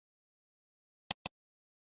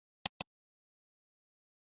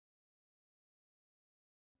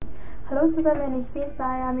Hello to the many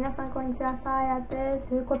Saaya。皆さんこんにちは、Saayaです。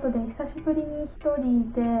ということで、久しぶりに一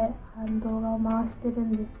人で動画を回してる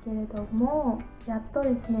んですけれども、やっとで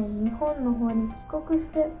すね、日本の方に帰国し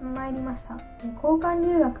てまいりました。交換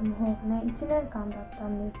留学の方がね、1年間だった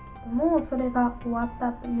んですけども、それが終わっ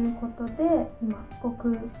たということで、今帰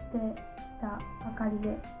国してきたばかり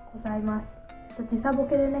でございます。時差ボ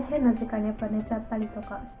ケでね、変な時間にやっぱ寝ちゃったりと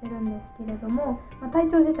かしてるんですけれども、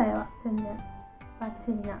体調自体は全然バッ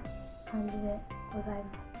チリな感じでござい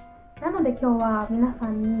ます。なので今日は皆さ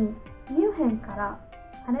んにミュンヘンから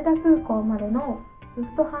羽田空港までのル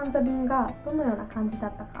フトハンザ便がどのような感じだ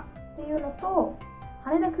ったかっていうのと、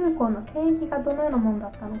羽田空港の検疫がどのようなものだ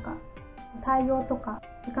ったのか、対応とか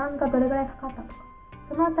時間がどれぐらいかかったとか、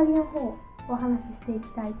そのあたりの方をお話ししていき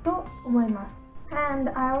たいと思います。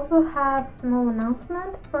And I also have small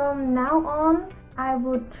announcement. From now on, I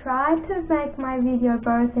would try to make my video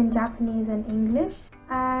both in Japanese and English.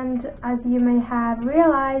 And as you may have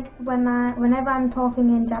realized, whenever I'm talking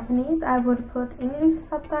in Japanese, I would put English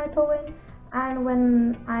subtitle in. And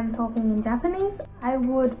when I'm talking in Japanese, I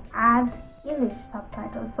would add English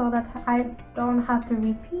subtitles so that I don't have to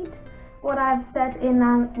repeat what I've said in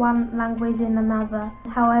one language in another.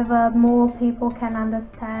 However, more people can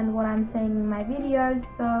understand what I'm saying in my videos,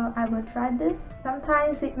 so I will try this.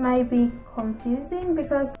 Sometimes it may be confusing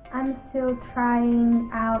because I'm still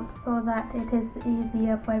trying out so that it is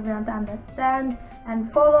easier for everyone to understand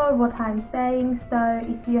and follow what I'm saying. So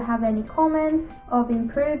if you have any comments of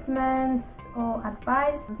improvements or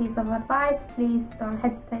piece of advice, please don't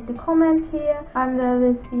hesitate to comment here under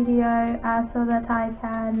this video so that I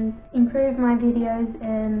can improve my videos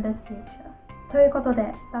in the future. ということ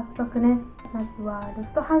で、早速ね、まずはルフ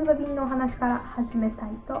トハンザ便のお話から始めたい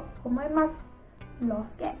と思います。ロ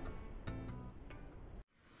ケ。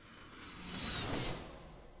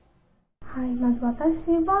はい、まず私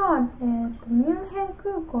は、ミュンヘン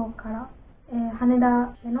空港から、羽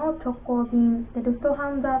田への直行便でルフトハ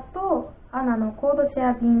ンザとアナのコードシェ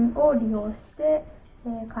ア便を利用して、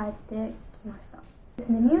帰ってきましたです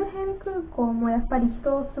ね。ミュンヘン空港もやっぱり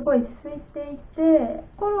人すごい空いていて、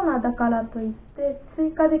コロナだからといって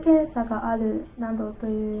追加で検査があるなどと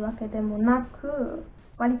いうわけでもなく、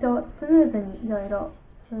割とスムーズにいろいろ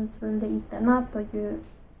進んでいったなという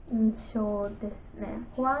印象ですね。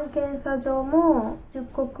保安検査場も出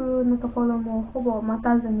国のところもほぼ待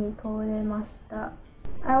たずに通れました。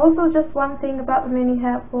Also, just one thing about the Munich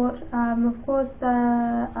airport. Of course,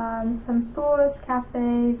 some stores,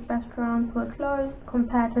 cafes, restaurants were closed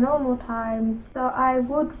compared to normal times. So I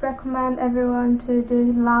would recommend everyone to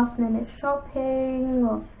do last-minute shopping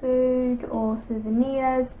of food or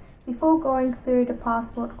souvenirs before going through the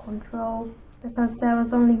passport control, because there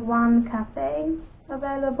was only one cafe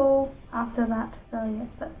available after that. So yes,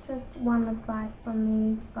 that's just one advice from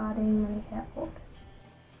me regarding Munich airport.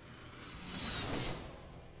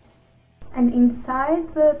 And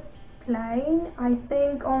inside the plane, I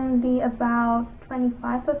think only about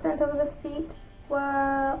 25% of the seats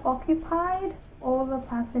were occupied. All the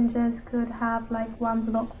passengers could have like one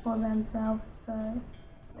block for themselves, so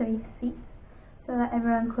 3 seats, so that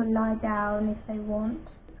everyone could lie down if they want.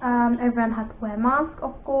 Everyone had to wear masks,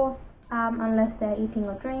 of course, unless they're eating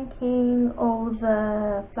or drinking. All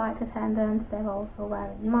the flight attendants, they're also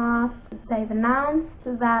wearing masks. They've announced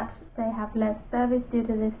that they have less service due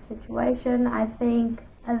to this situation. I think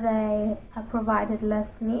they have provided less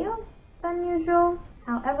meals than usual.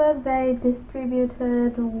 However, they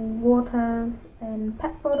distributed waters in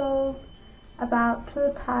PET bottles, about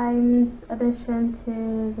 2 times addition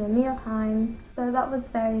to the meal time, so that was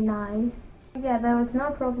very nice. Yeah, there was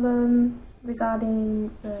no problem regarding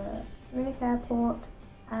the Munich airport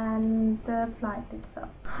and the flight itself.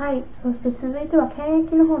 はい、そして続いては検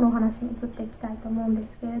疫の方のお話に移っていきたいと思うんです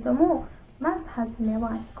けれども、まずはじめ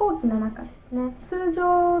は飛行機の中ですね。通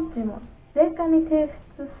常時も税関に提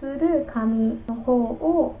出する紙の方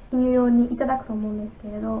を記入用にいただくと思うんです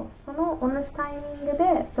けれど、その同じタイミング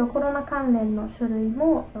でコロナ関連の書類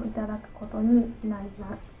もいただくことになり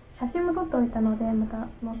ます。写真も撮っておいたのでまた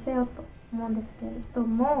載せようと思うんですけれど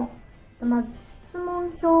も、まず質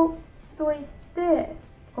問票といって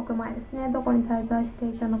帰国前ですね、どこに滞在して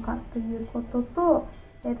いたのかということと、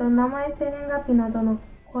名前、生年月日などの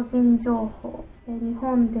個人情報、日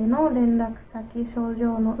本での連絡先、症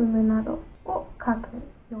状の有無などを書く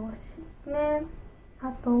用紙ですね。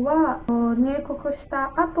あとは入国し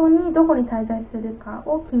た後にどこに滞在するか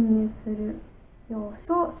を記入する用紙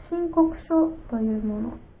と申告書というもの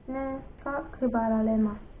ですねが配られ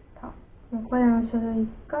ました。これらの書類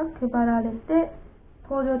が配られて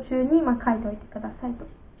搭乗中に書いておいてください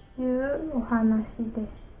というお話でし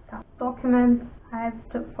た。Documents, I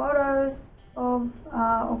took photos of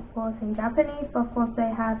course in Japanese, but of course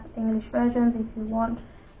they have English versions if you want.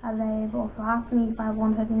 They've also asked me if I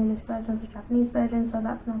wanted English versions or Japanese versions, so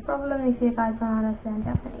that's no problem if you guys don't understand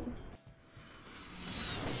Japanese.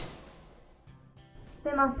 で、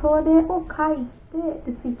それを書いて、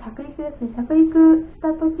で、次着陸ですね。着陸し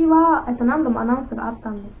た時は、何度もアナウンスがあった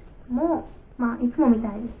んですけども、いつもみた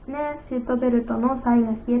いですね。シートベルトのサイン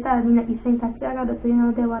が消えたらみんな一斉に立ち上がるという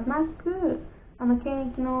のではなく、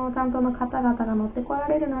検疫の担当の方々が乗ってこら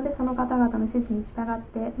れるので、その方々の指示に従っ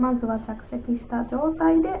て、まずは着席した状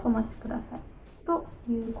態でお待ちください。と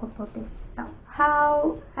いうことでした。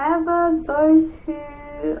However, those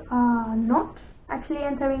who are not actually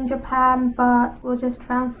entering Japan but will just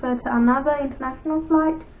transfer to another international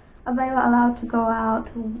flight, they were allowed to go out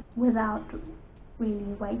without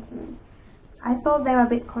really waiting. I thought they were a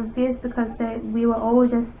bit confused because we were all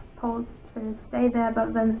just told to stay there,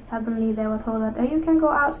 but then suddenly they were told that you can go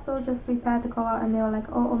out, so just prepare to go out, and they were like,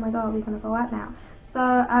 oh my god, we're gonna go out now. So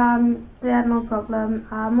they had no problem.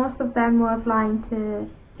 Most of them were flying to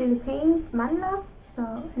Philippines, Manila.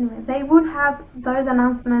 So anyway, they would have those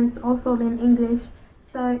announcements also in English.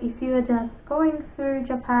 So if you are just going through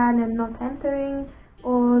Japan and not entering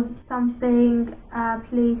or something,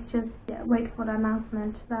 please just wait for the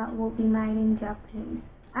announcement that will be made in Japanese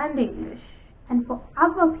and English. And for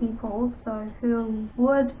other people, so who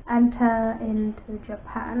would enter into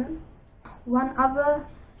Japan, one other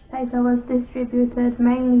paper was distributed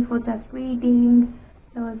mainly for just reading.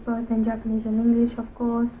 There was both in Japanese and English, of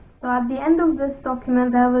course. So at the end of this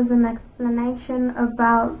document, there was an explanation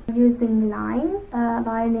about using Line.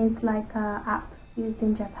 Line is like an app used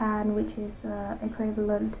in Japan, which is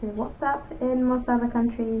equivalent to WhatsApp in most other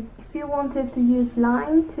countries. If you wanted to use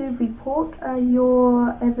Line to report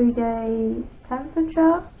your everyday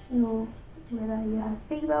temperature, whether you have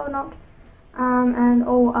fever or not, and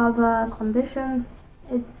all other conditions,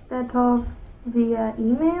 instead of via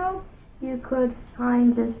email, you could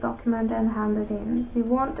sign this document and hand it in if you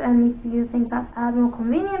want, and if you think that's more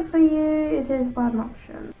convenient for you, it is one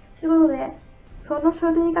option. ということで、その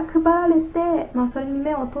書類が配られて、それに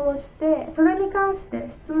目を通して、それに関し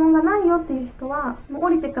て質問がないよっていう人は、もう降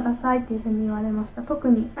りてくださいっていうふうに言われました。特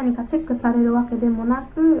に何かチェックされるわけでもな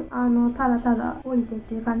く、ただただ降りてっ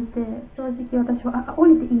ていう感じで、正直私は、降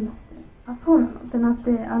りていいの？そうなのってなっ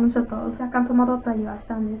て、ちょっと若干戸惑ったりはし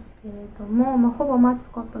たんですけれども、ほぼ待つ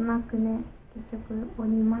ことなくね、結局降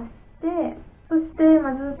りまして、そして、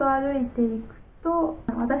ずっと歩いていくと、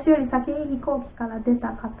私より先に飛行機から出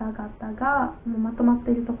た方々がもうまとまっ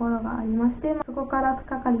ているところがありまして、そこから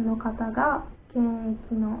係の方が検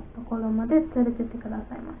疫のところまで連れてってくだ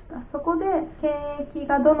さいました。そこで検疫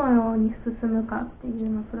がどのように進むかっていう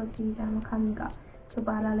のプロシージャーの紙が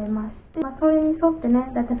配られまして、それに沿ってね、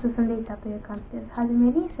だいたい進んでいたという感じです。初め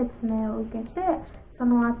に説明を受けて、そ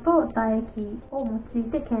の後、唾液を用い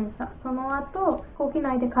て検査。その後、飛行機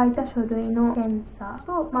内で書いた書類の検査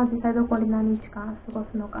と、実際どこで何日間過ご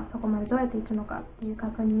すのか、そこまでどうやって行くのかっていう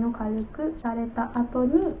確認を軽くされた後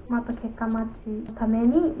に、また結果待ちのため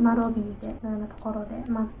に、ロビーで、のようなところで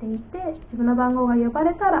待っていて、自分の番号が呼ば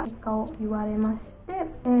れたら結果を言われまして、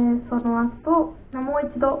その後、もう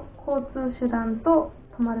一度交通手段と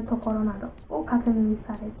泊まるところなどを確認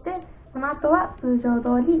されて、その後は通常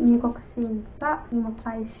通り入国審査、荷物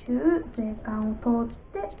回収、税関を通っ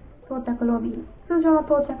て到着ロビー、通常の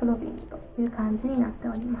到着ロビーという感じになって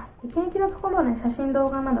おります。検疫のところはね、写真動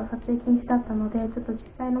画など撮影禁止だったので、ちょっと実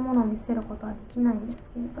際のものを見せることはできないんです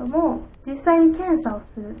けれども、実際に検査を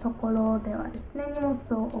するところではですね、荷物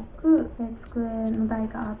を置く机の台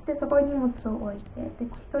があって、そこに荷物を置いて、で一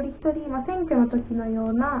人一人、選挙の時のよ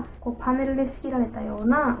うなパネルで仕切られたよう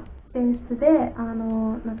なスペースで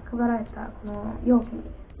配られたこの容器にで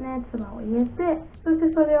すね、唾を入れて、そし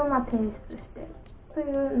てそれを提出してとい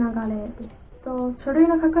う流れです。書類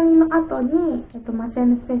の確認の後に、待合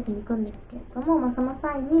のスペースに行くんですけれども、その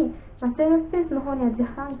際に待合のスペースの方には自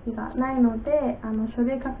販機がないので、書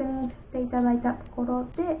類確認していただいたところ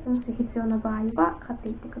で、もし必要な場合は買って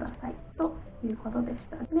いってくださいということでし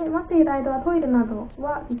た。で、待っている間はトイレなど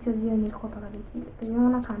は一応自由に行くことができるというよう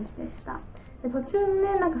な感じでした。で、途中にね、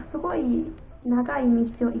すごい長い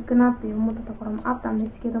道を行くなって思ったところもあったんで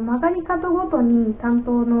すけど、曲がり角ごとに担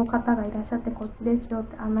当の方がいらっしゃって、こっちですよっ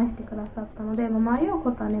て案内してくださったので、迷う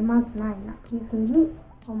ことはね、まずないなというふうに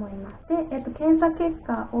思います。で、検査結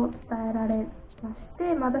果を伝えられまし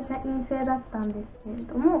て、私は陰性だったんですけれ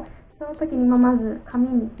ども、その時にまず紙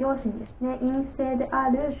に、用紙にですね、陰性であ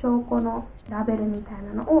る証拠のラベルみたい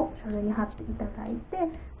なのを書類に貼っていただいて、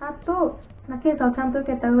あと、検査をちゃんと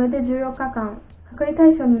受けた上で14日間隔離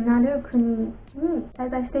対象になる国に滞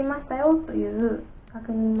在していましたよという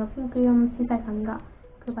確認のピンク色の小さい紙が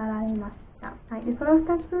配られました。はい、でその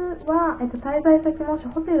2つは、滞在先もし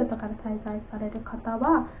ホテルとかで滞在される方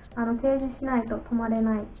は提示しないと泊まれ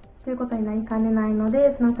ないということになりかねないの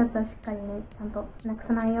で、その2つはしっかりね、ちゃんとなく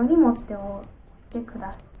さないように持っておいてく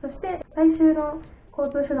ださい。そして最終の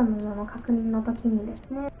交通手段などの確認の時にで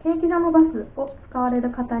すね、検疫所のバスを使われる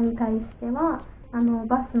方に対しては、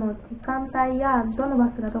バスの時間帯やどの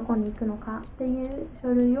バスがどこに行くのかっていう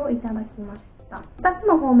書類をいただきました。2つ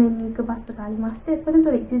の方面に行くバスがありまして、それ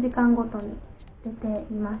ぞれ1時間ごとに出て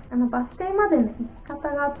います。バス停までの行き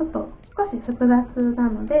方がちょっと少し複雑な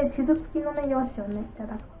ので、地図付きのね、用紙をね、いた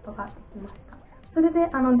だくことができました。それで、ど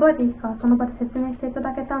うやって行くかはその場で説明していた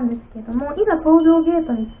だけたんですけども、いざ搭乗ゲー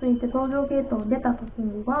トに着いて搭乗ゲートを出た時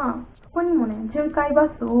には、そこにもね、巡回バ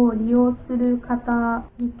スを利用する方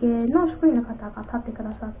向けの職員の方が立ってく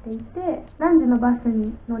ださっていて、何時のバス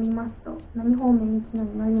に乗りますと、何方面に行くの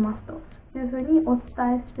に乗りますというふうにお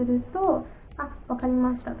伝えすると、わかり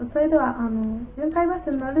ましたと。それでは、巡回バ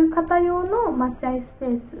スに乗る方用の待合スペ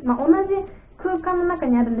ース、同じ空間の中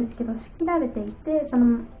にあるんですけど、仕切られていて、そ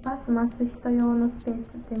のバス待つ人用のスペ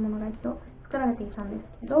ースっていうものが一応作られていたんで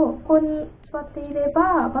すけど、ここに座っていれ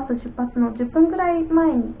ば、バス出発の10分ぐらい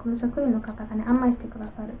前にこの職員の方がね、案内してくだ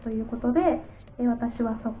さるということで、私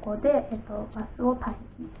はそこで、バスを待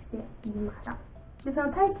機していました。で、その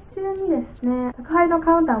待機中にですね、宅配の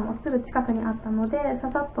カウンターもすぐ近くにあったので、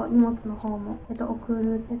ささっと荷物の方も、送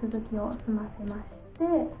る手続きを済ませまして、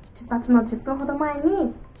出発の10分ほど前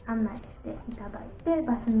に案内していただいて、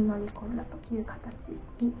バスに乗り込んだという形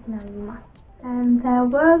になります。And there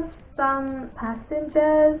was some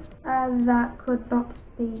passengers that could not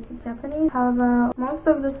speak Japanese. However, most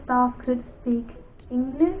of the staff could speak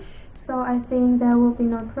English. So I think there will be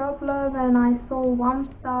no problem, and I saw one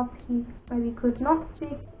staff, he maybe could not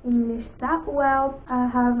speak English that well,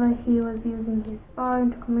 however he was using his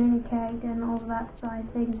phone to communicate and all that, so I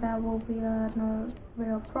think there will be no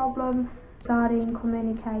real problem regarding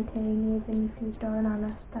communicating even if you don't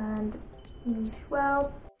understand English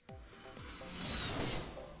well.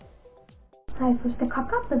 はい、そしてか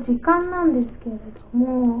かった時間なんですけれど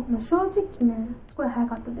も、正直ね、すごい早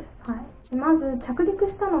かったです。はい。まず着陸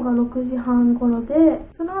したのが6時半頃で、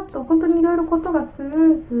その後本当にいろいろことがス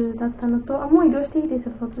ムーズだったのと、もう移動していいです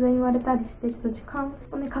よ、突然言われたりして、ちょっと時間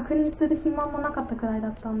をね、確認する暇もなかったくらいだ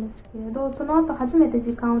ったんですけれど、その後初めて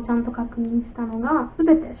時間をちゃんと確認したのが、す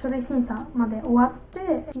べて書類審査まで終わっ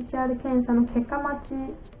て、PCR 検査の結果待ち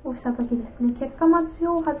をした時ですね。結果待ち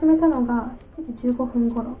を始めたのが7時15分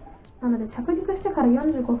頃。なので着陸してから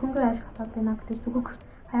45分ぐらいしか経ってなくて、すごく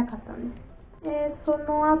早かったんです。で、そ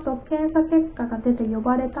の後検査結果が出て呼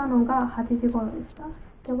ばれたのが8時頃でした。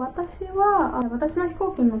で、私の飛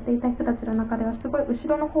行機に乗っていた人たちの中ではすごい後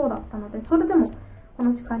ろの方だったので、それでもこ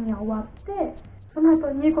の時間には終わって、その後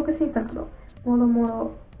入国審査などもろも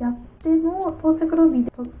ろやっても、到着ロビ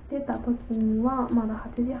ーで出た時にはまだ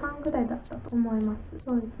8時半ぐらいだったと思います。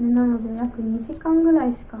そうですね。なので約2時間ぐら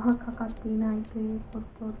いしかかかっていないというこ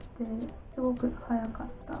とで、すごく早かっ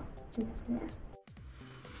たですね。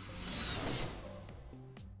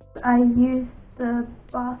I used the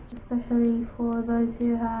bus especially for those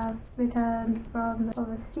who have returned from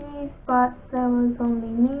overseas, but there was only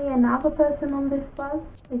me and another person on this bus,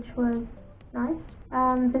 which was nice.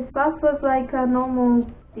 This bus was like a normal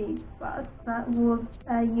big bus that was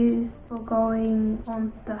used for going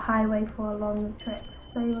on the highway for a long trip.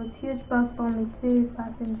 So it was a huge bus, only 2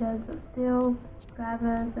 passengers, but still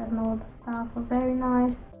drivers and all the staff were very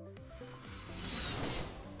nice.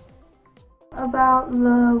 About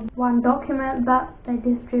the one document that they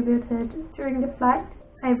distributed during the flight,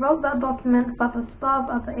 I wrote that document, but the staff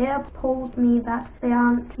at the airport told me that they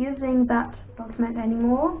aren't using that document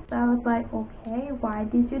anymore. So I was like, okay, why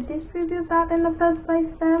did you distribute that in the first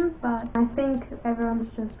place then? But I think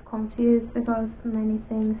everyone's just confused because many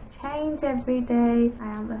things change every day.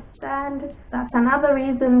 I understand. That's another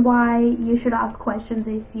reason why you should ask questions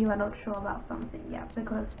if you are not sure about something. Yeah,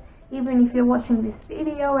 because even if you're watching this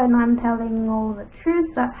video and I'm telling all the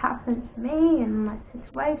truth that happened to me in my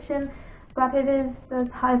situation, but it is a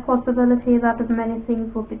high possibility that many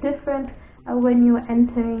things will be different when you're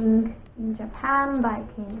entering in Japan, like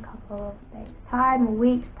in a couple of days time, a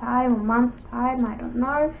week's time, a month's time, I don't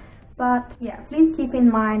know. But yeah, please keep in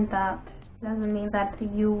mind that doesn't mean that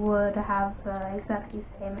you would have exactly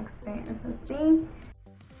same experience as me.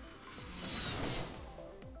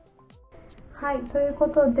 はい、というこ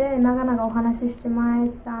とで長々お話ししてまい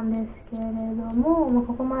ったんですけれども、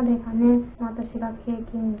ここまでがね、私が経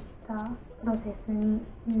験したプロセス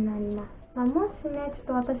になります。もしね、ち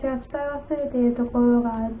ょっと私が伝え忘れているところ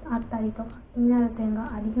があったりとか気になる点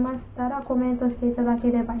がありましたらコメントしていただ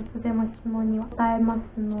ければいつでも質問には答えま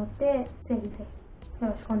すので、ぜひぜひよろ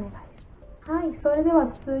しくお願いします。はい、それでは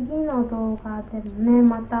次の動画でもね、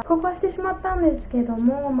また公開してしまったんですけど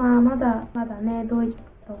も、まだね、ドイツ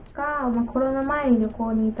とか、コロナ前に旅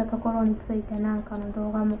行に行ったところについてなんかの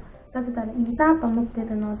動画も出せたらいいなと思って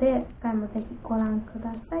るので、次回もぜひご覧く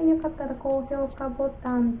ださい。よかったら高評価ボ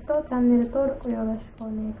タンとチャンネル登録よろしくお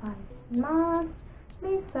願いします。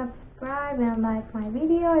Please subscribe and like my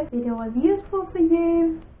video if video was useful for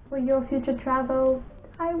you for your future travel.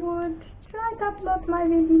 I would try to upload my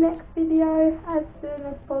next video as soon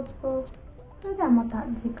as possible. それではまた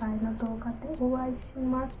次回の動画でお会いし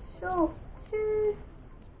ましょう。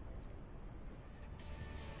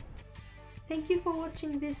Thank you for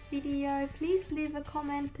watching this video. Please leave a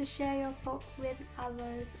comment to share your thoughts with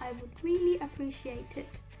others. I would really appreciate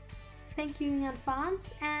it. Thank you in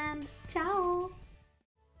advance and ciao!